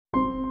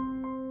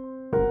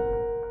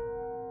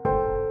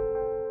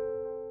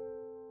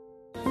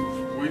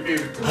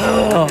needed to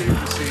know. You needed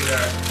to see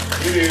that.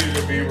 You needed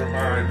to be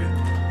reminded.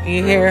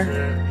 You hear?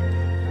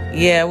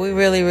 Yeah, we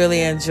really,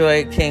 really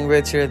enjoyed King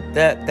Richard.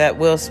 That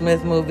Will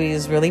Smith movie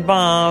is really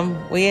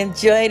bomb. We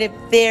enjoyed it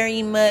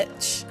very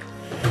much.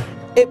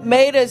 It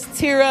made us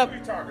tear up. Who are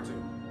you talking to?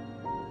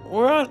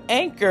 We're on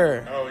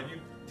Anchor. Oh, did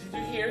you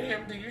hear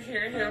him? Did you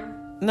hear him?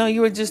 No,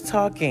 you were just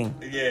talking.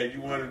 Yeah,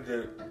 you wanted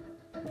to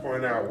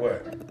point out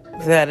what?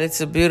 That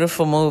it's a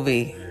beautiful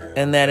movie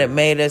and that it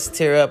made us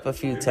tear up a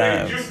few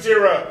times. Made you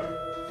tear up.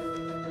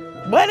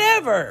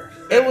 Whatever.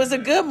 It was a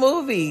good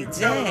movie.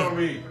 Telling on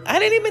me. I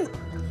didn't even...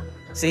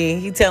 See,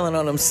 he telling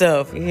on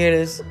himself. You hear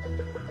this?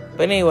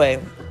 But anyway,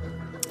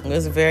 it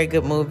was a very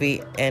good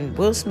movie. And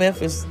Will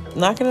Smith is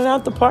knocking it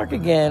out the park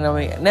again. I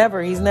mean,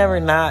 never. He's never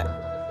not.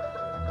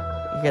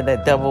 You hear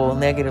that double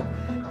negative.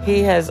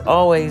 He has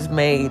always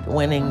made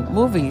winning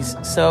movies.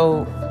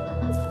 So,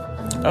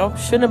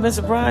 shouldn't have been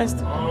surprised.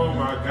 Oh,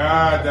 my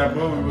God. That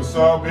movie was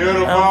so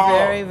beautiful. I'm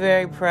very,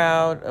 very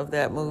proud of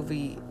that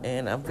movie.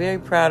 And I'm very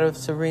proud of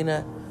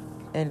Serena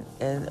and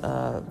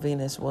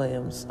Venus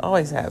Williams.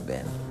 Always have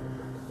been.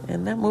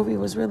 And that movie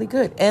was really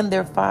good. And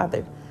their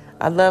father.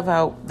 I love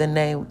how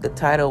the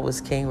title was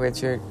King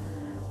Richard.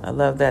 I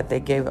love that they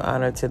gave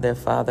honor to their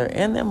father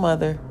and their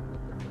mother.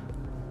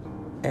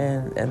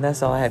 And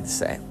that's all I had to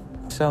say.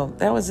 So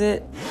that was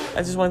it.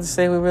 I just wanted to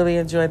say we really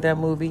enjoyed that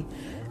movie.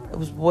 It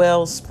was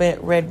well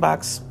spent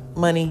Redbox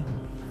money.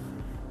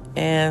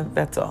 And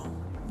that's all.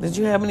 Did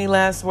you have any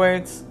last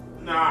words?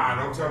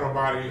 Nah, don't tell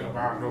nobody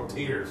about no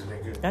tears,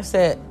 nigga. I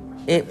said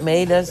it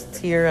made us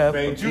tear up.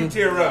 Made you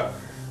tear up.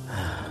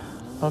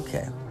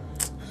 Okay.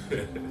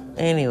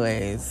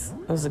 Anyways,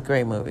 it was a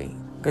great movie.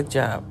 Good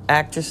job.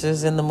 Actors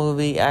in the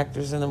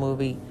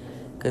movie.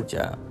 Good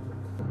job.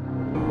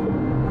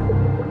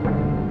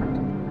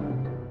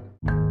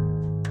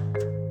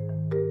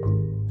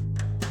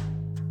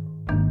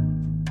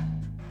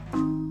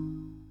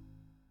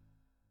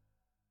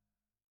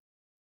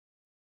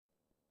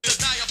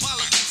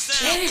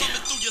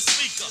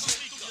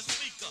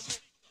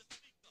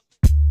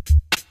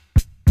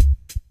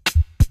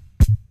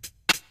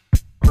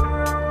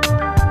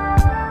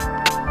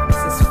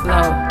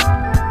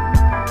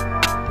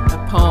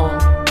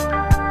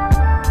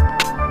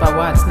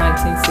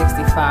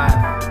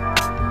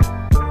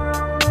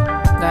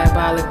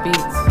 Diabolic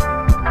Beats,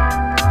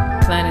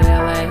 Planet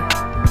LA,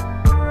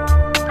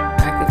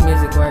 Active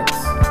Music Works.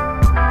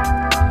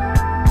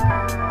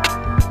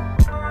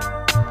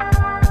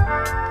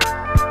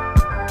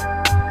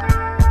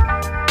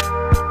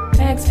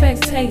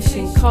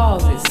 Expectation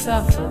causes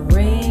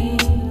suffering.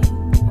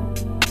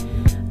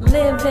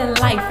 Living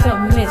life of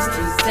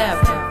mysteries that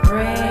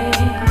bring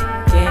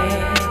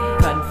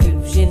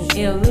confusion,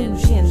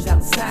 illusions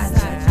outside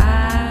your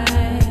eyes.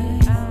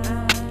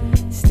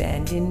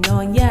 Standing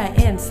on your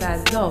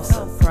insides, no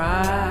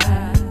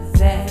surprises.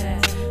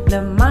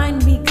 The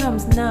mind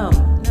becomes numb,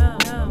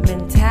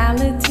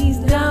 mentality's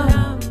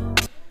dumb.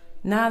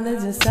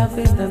 Knowledge of self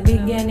is the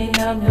beginning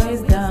of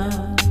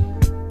wisdom.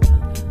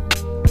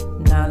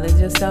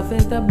 Knowledge of self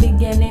is the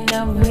beginning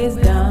of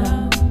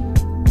wisdom.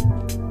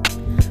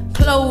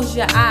 Close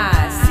your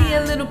eyes, see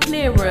a little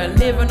clearer.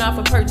 Living off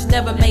a perch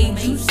never made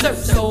you search.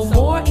 So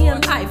more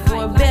in life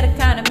for a better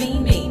kind of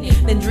meaning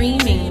than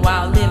dreaming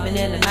while living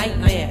in a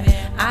nightmare.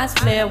 Eyes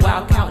flare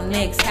while counting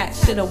eggs hatch.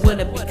 Shoulda,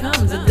 woulda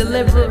becomes a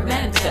deliberate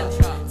mantra.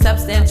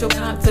 Substantial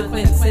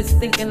consequences,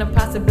 thinking of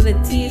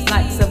possibilities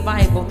like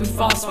survival through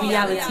false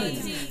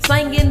realities.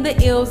 Slanging the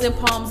ills in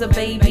palms of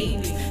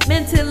babies.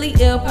 Mentally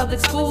ill public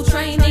school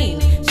training.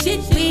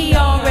 Shit we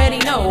already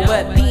know,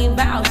 but being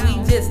vows we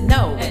just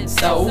know. And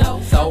so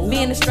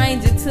being a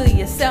stranger to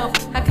yourself,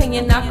 how can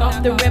you knock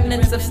off the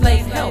remnants of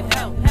slave help?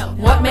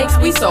 What makes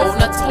we so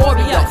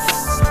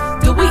notorious?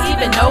 Do we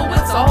even know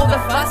what's all the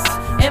fuss?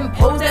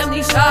 Impose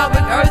amnesia,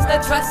 regress the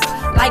trust,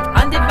 like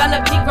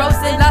undeveloped Negroes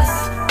in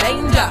us.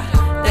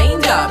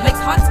 Danger makes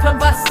hearts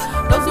combust.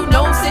 Those who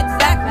know sit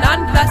back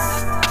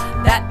nonplussed.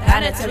 That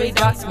planetary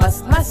dots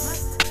must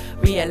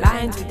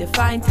realign to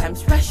define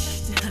time's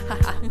rushed.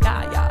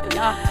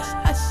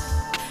 Hush.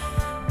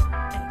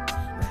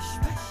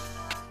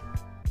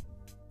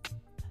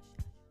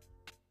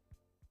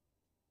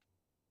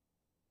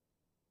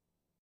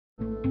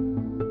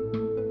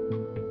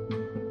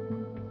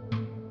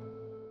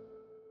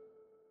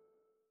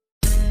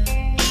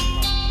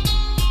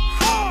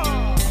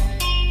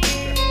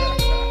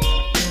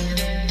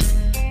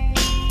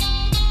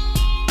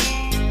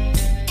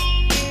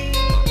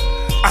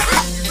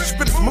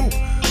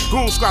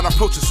 Goon squad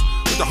approaches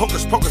with the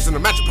hocus pocus and the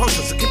magic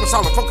potions to keep us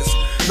all in focus.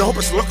 No hope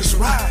is locust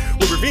ride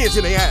with revenge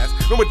in their eyes.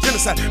 No more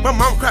genocide. My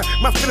mom cried,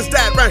 my feelings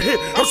died right here.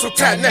 I'm so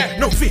tired now,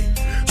 no fear.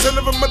 Son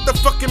of a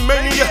motherfucking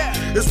mania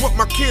is what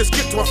my kids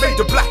get to. I fade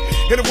to black,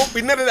 and it won't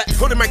be none of that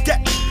holding my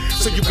gap.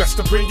 So you got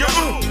to bring your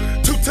own.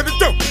 Two to the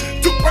door,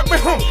 two right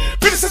back home.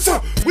 Finish this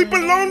up, we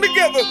belong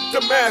together.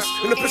 The mask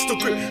and the pistol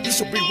grip. You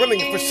should be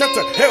running for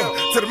shelter. Hell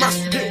to the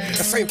monster pit.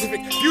 A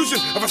scientific fusion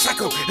of a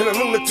psycho and a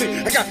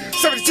lunatic. I got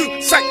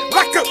 72 psych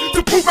lock up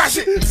to prove my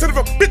shit. Son of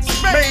a bitch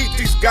made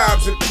these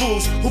gobs and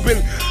fools who've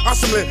been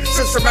awesomely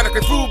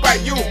systematically fooled by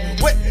you.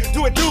 What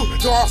do it do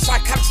to all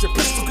psychotics and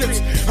pistol grips?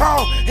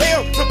 Oh,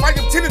 hell, to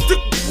volume 10 and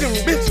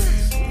bitch.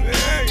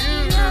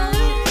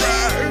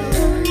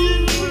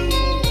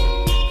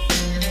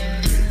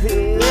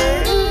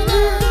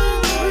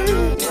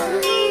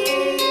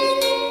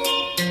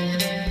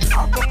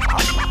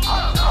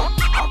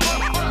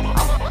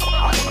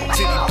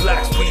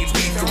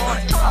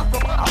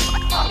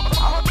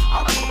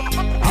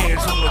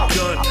 Hands on the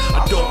gun,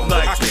 I don't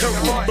like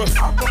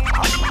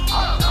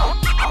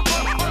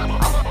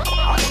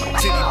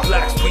Titty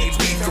blacks, we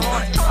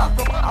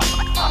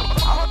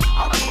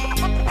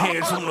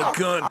hands on the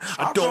gun,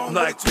 I don't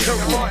like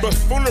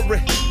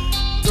buffoonery.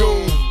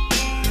 Doom.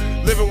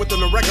 Living within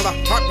the regular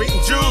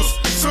heart-beating Jews.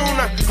 Soon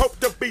I hope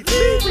to be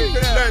leaving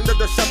the land of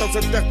the shadows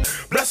of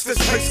death. Bless this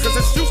place, cause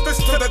it's useless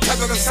to the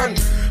touch of the sun.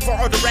 For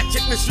all the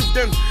ratchetness you've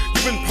done,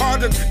 you've been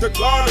pardoned. The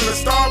guard and the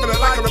starve and the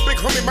like on a big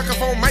homie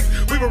microphone mic.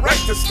 We were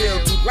right to scale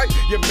too light.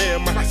 Yeah,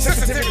 man, my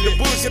sensitivity to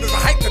bullshit is a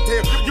height to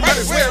tell. You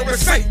might as well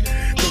recite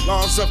the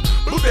laws of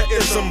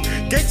Buddhism,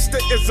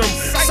 gangsterism,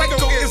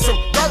 psychoism,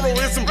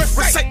 Goroism.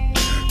 Recite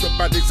the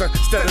bodies are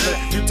steadily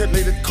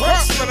mutilated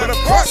corpse. But of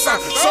course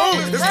our soul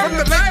is from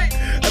the lake.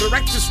 At a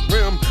righteous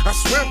realm, I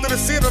swam through the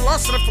sea of the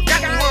lost and the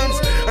forgotten ones.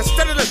 I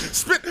steadily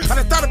spit at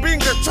the thought of being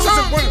the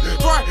chosen one.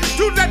 For I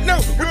do not know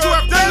what you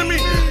have done to me.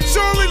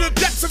 Surely the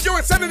depths of your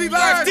insanity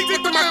lies deep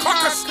within my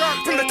carcass.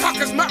 From the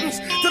Caucasus Mountains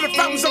to the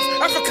fountains of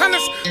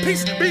Africanus,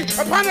 peace be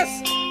upon us.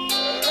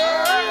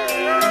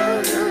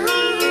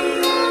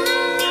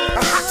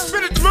 A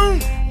hot-spitted moon.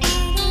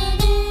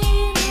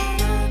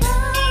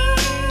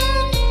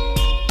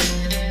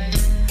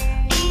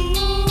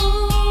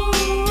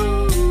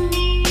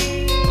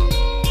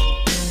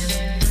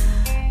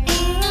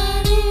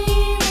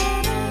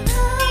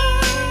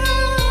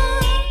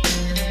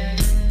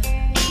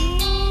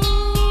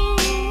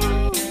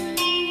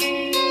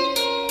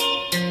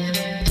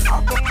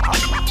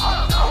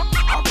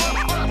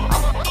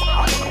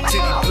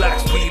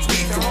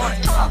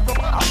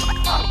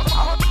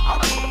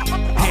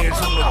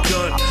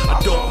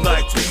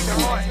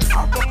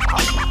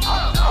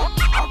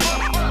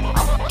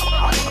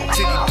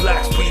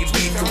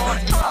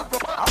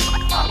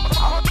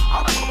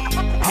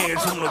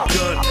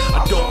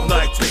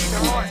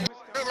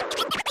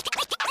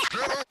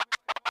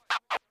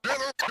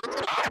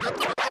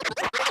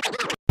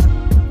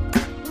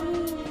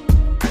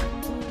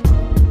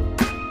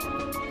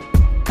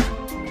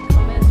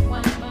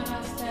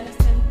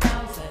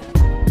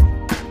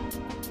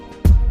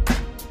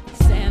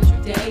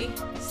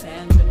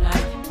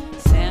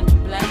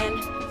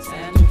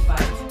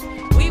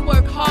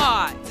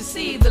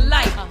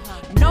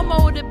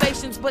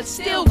 But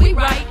still we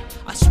right.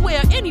 I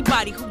swear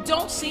anybody who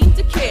don't seem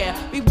to care,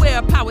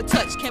 beware, power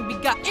touch can be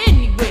got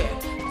anywhere.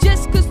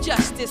 Just cause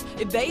justice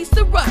evades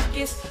the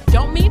ruckus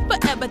don't mean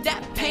forever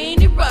that pain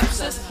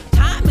erupts us.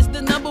 Time is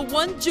the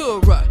 #1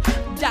 juror.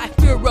 Die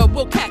Führer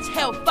will catch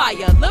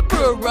hellfire,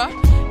 Libera.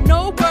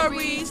 No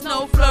worries,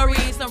 no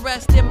flurries,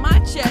 unrest in my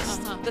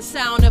chest. The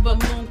sound of a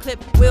moon clip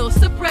will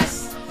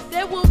suppress.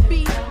 There will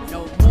be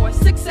no more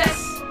success.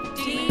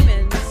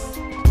 Demons,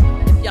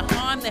 if you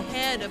harm the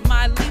head of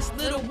my least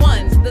little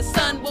ones, the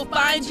sun will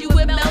find you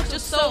and melt your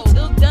soul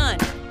till done.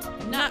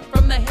 Not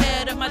from the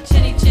head of my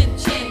chinny chin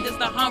chin does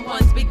the harm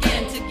ones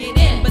begin to get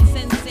in, but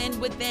sin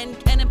within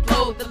can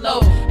implode the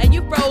low, and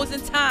you froze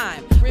in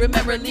time.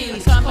 Remember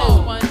these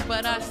cold ones,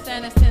 but I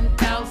stand as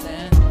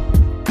 10,000.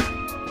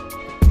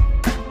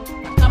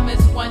 I come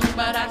as one,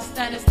 but I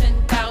stand as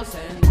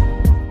 10,000.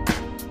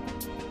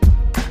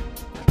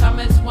 I come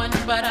as one,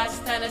 but I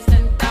stand as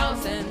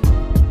 10,000.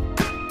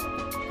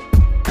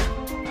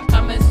 I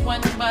come as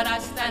one, but I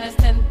stand as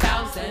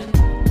 10,000.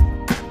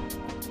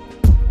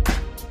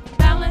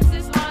 Balance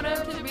is harder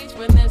to reach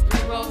when there's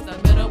 3 rows. The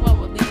middle one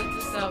will lead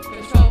to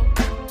self-control.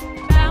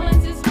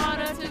 Balance is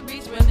harder to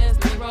reach when there's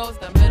 3 rows.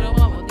 The middle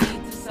one will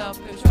lead to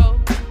self-control.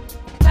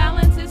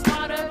 Balance is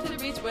harder to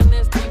reach when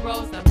there's 3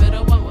 rows. The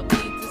middle one will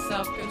lead to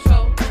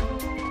self-control.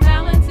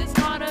 Balance is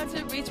harder to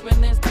reach when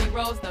there's 3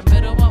 rows. The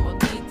middle one will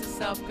lead to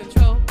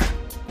self-control.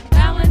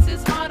 Balance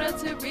is harder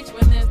to reach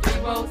when there's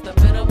 3 rows. The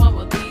middle one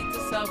will lead to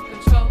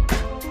self-control.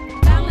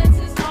 Balance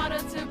is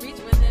harder to reach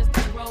when there's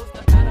 3 rows.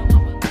 The middle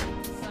one will lead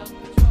to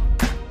self-control.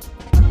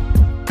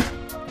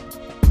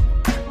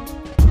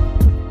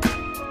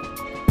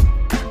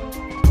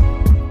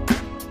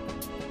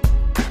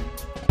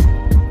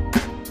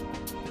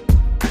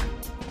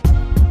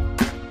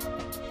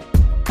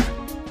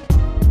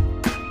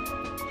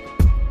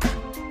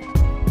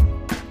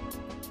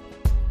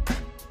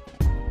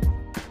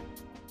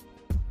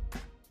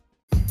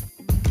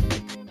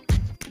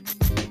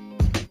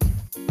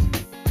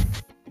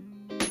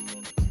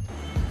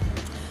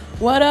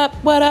 What up,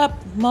 what up?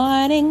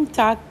 Morning,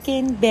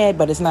 talking bed.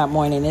 But it's not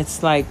morning.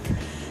 It's like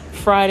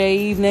Friday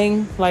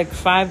evening, like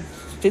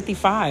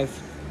 5:55.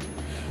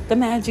 The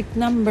magic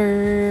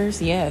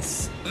numbers,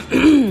 yes.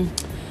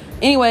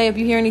 Anyway, if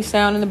you hear any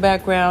sound in the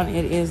background,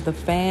 it is the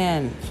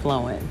fan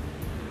flowing.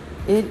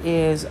 It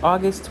is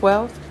August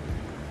 12th,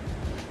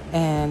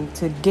 And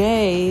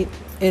today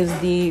is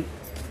the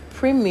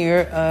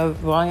premiere of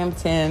Volume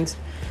 10's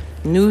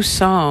new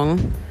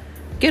song,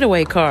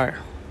 Getaway Car.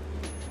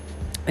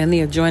 And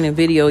the adjoining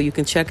video you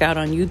can check out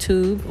on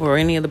YouTube or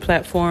any of the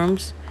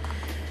platforms.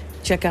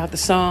 Check out the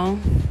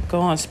song. Go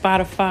on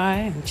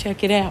Spotify and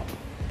check it out.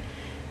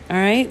 All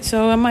right,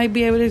 so I might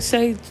be able to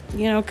say,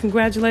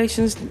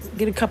 congratulations,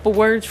 get a couple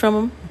words from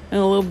him in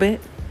a little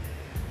bit.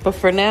 But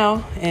for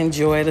now,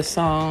 enjoy the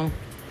song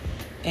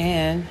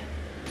and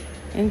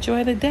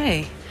enjoy the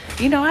day.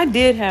 I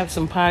did have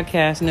some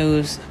podcast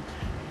news.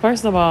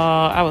 First of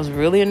all, I was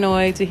really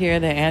annoyed to hear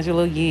that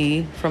Angela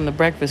Yee from The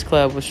Breakfast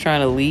Club was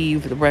trying to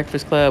leave The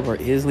Breakfast Club or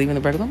is leaving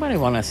The Breakfast Club. Nobody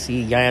want to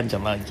see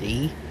Angela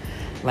Yee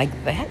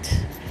like that.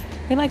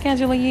 They like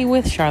Angela Yee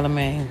with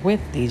Charlamagne,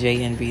 with DJ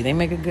Envy. They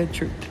make a good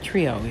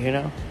trio,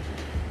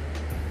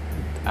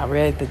 I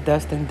read that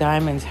Dustin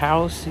Diamond's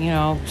house,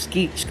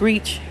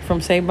 Screech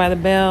from Saved by the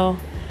Bell.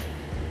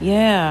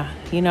 Yeah,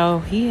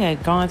 he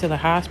had gone to the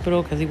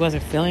hospital because he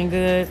wasn't feeling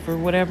good for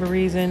whatever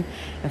reason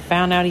and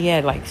found out he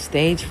had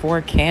stage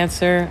 4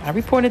 cancer. I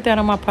reported that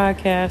on my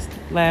podcast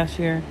last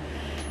year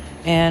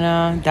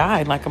and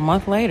died a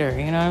month later.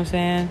 You know what I'm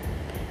saying?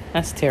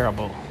 That's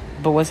terrible.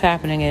 But what's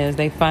happening is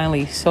they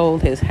finally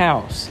sold his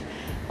house.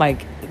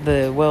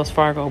 The Wells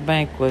Fargo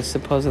bank was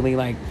supposedly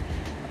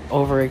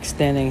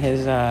overextending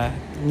his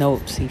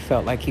notes. He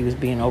felt like he was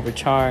being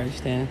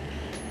overcharged, and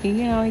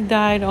he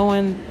died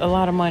owing a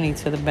lot of money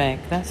to the bank.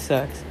 That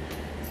sucks.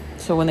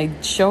 So when they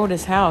showed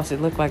his house,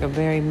 it looked like a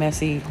very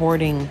messy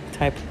hoarding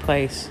type of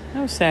place.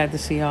 I was sad to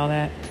see all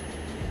that.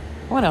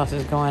 What else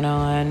is going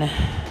on?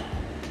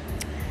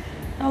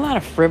 A lot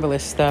of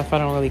frivolous stuff I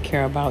don't really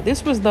care about.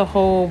 This was the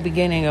whole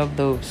beginning of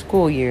the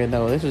school year,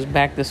 though. This was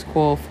back to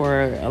school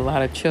for a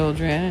lot of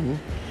children,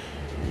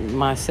 and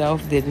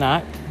myself did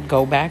not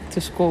go back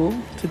to school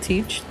to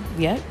teach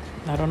yet.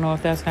 I don't know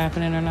if that's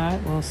happening or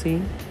not. We'll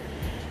see.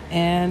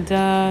 And,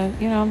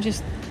 I'm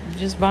just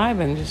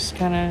vibing, just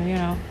kind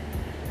of,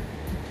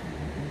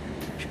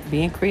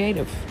 being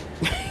creative.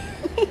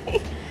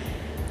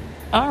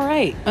 All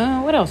right.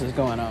 What else is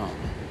going on?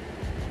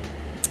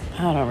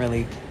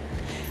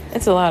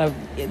 It's a lot of...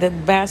 The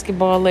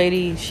basketball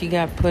lady, she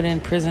got put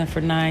in prison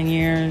for 9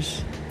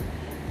 years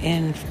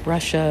in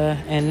Russia,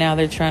 and now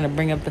they're trying to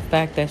bring up the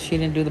fact that she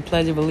didn't do the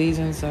Pledge of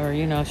Allegiance, or,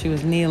 she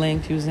was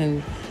kneeling. She was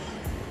in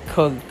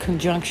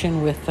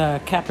conjunction with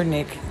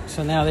Kaepernick.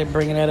 So now they're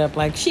bringing it up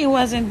like she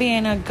wasn't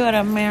being a good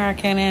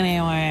American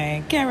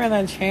anyway. Give her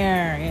the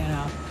chair,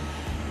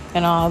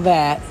 and all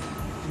that.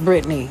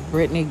 Brittany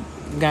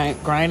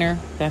Griner,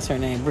 that's her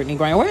name, Brittany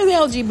Griner. Where's the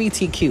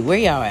LGBTQ? Where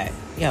y'all at?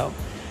 Yo,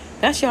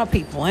 that's y'all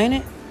people, ain't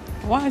it?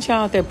 Why aren't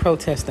y'all out there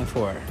protesting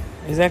for her?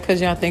 Is that because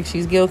y'all think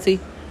she's guilty?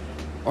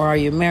 Or are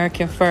you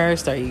American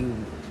first? Are you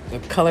a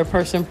colored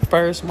person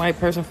first, white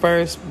person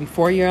first,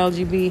 before you're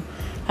LGBT?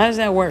 How does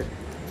that work?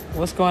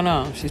 What's going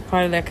on? She's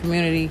part of that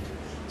community.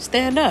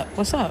 Stand up.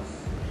 What's up?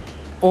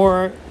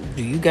 Or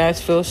do you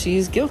guys feel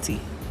she's guilty?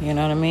 You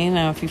know what I mean?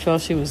 Now, if you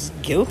felt she was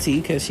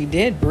guilty because she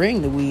did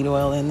bring the weed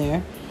oil in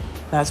there,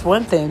 that's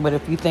one thing. But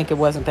if you think it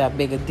wasn't that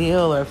big a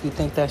deal, or if you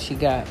think that she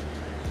got,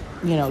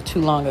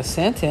 too long a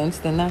sentence,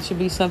 then that should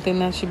be something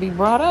that should be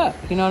brought up.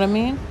 You know what I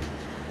mean?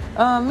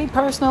 Me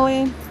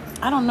personally,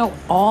 I don't know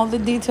all the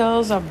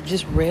details. I've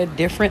just read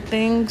different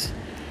things.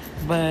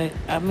 But,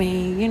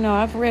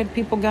 I've read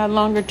people got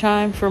longer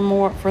time for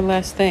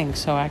less things.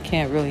 So I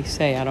can't really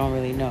say. I don't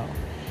really know.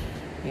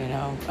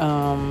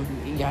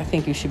 I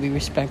think you should be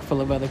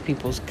respectful of other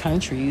people's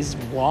countries'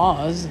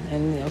 laws.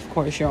 And, of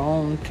course, your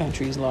own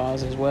country's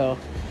laws as well.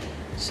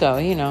 So,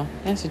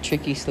 that's a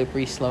tricky,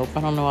 slippery slope.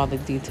 I don't know all the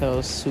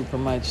details super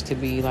much to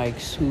be,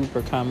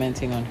 super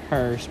commenting on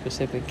her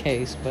specific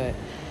case. But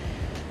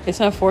it's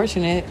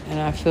unfortunate, and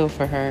I feel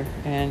for her.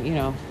 And,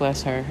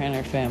 bless her and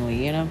her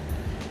family,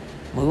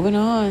 Moving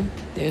on.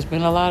 There's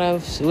been a lot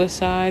of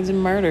suicides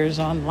and murders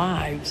on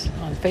lives,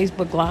 on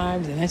Facebook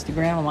Lives and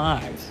Instagram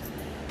Lives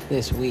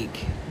this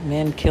week.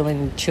 Men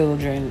killing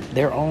children,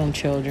 their own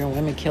children,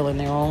 women killing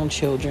their own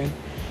children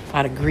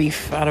out of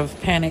grief, out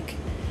of panic.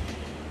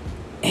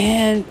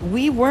 And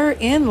we were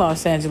in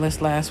Los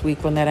Angeles last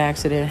week when that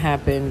accident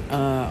happened,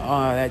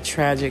 that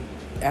tragic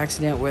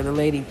accident where the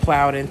lady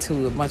plowed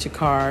into a bunch of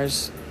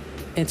cars,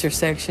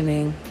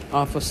 intersectioning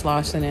off of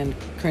Slauson and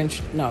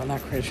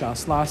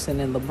Slauson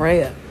and La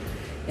Brea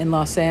in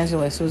Los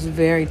Angeles. It was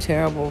very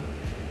terrible.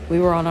 We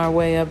were on our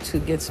way up to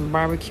get some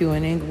barbecue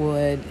in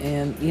Inglewood,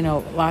 and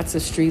lots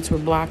of streets were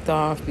blocked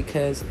off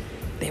because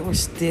they were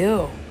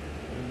still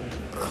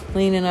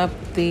cleaning up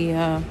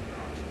the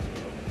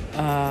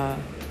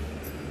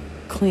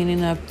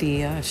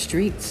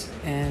streets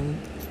and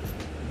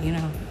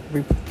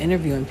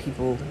interviewing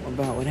people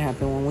about what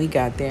happened when we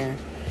got there.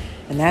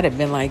 And that had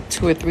been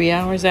 2 or 3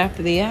 hours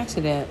after the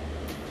accident.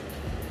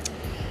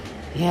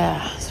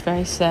 Yeah, it's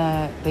very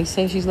sad. They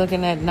say she's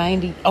looking at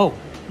 90. Oh,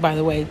 by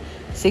the way,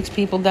 6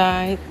 people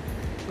died.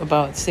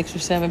 About 6 or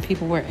 7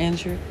 people were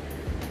injured.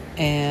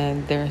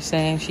 And they're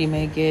saying she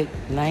may get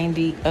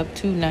 90, up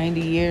to 90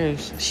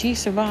 years. She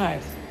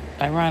survived.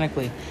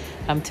 ironically.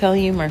 I'm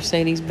telling you,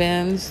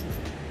 Mercedes-Benz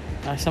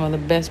are some of the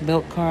best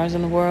built cars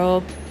in the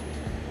world,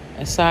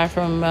 aside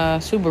from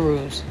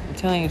Subarus. I'm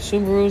telling you,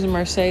 Subarus and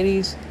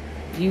Mercedes,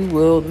 you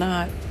will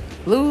not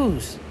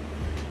lose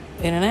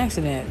in an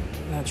accident.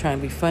 I'm not trying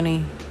to be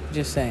funny,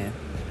 just saying.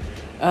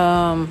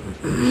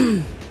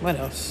 What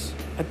else?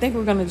 I think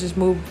we're going to just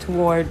move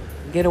toward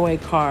Getaway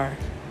Car.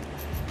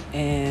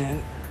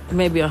 And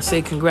maybe I'll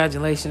say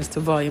congratulations to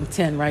Volume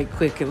 10 right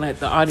quick and let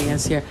the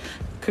audience hear.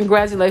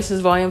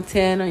 Congratulations, Volume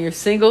 10, on your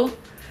single,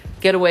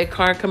 Getaway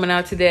Car, coming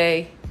out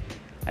today.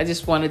 I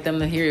just wanted them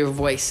to hear your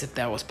voice if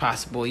that was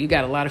possible. You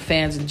got a lot of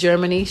fans in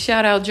Germany.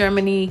 Shout out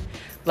Germany.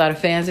 A lot of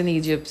fans in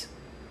Egypt.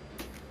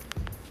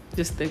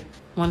 Just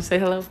want to say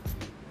hello?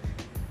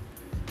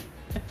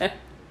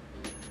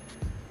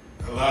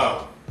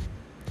 Hello.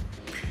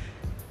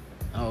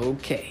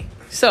 Okay.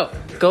 So,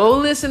 go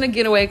listen to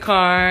Getaway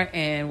Car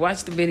and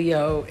watch the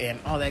video and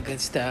all that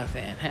good stuff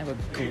and have a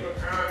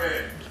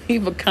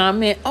leave a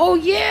comment. Oh,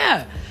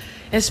 yeah.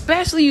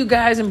 Especially you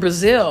guys in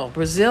Brazil.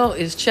 Brazil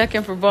is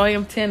checking for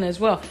Volume 10 as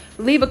well.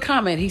 Leave a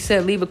comment. He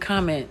said leave a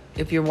comment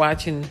if you're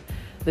watching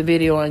the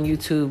video on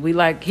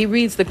YouTube. He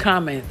reads the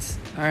comments.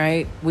 All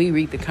right? We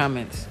read the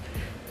comments.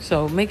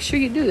 So make sure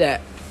you do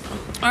that.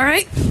 All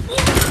right?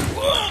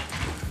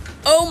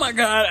 Oh my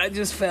God, I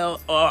just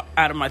fell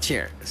out of my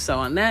chair. So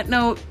on that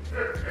note,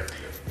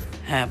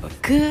 have a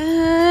good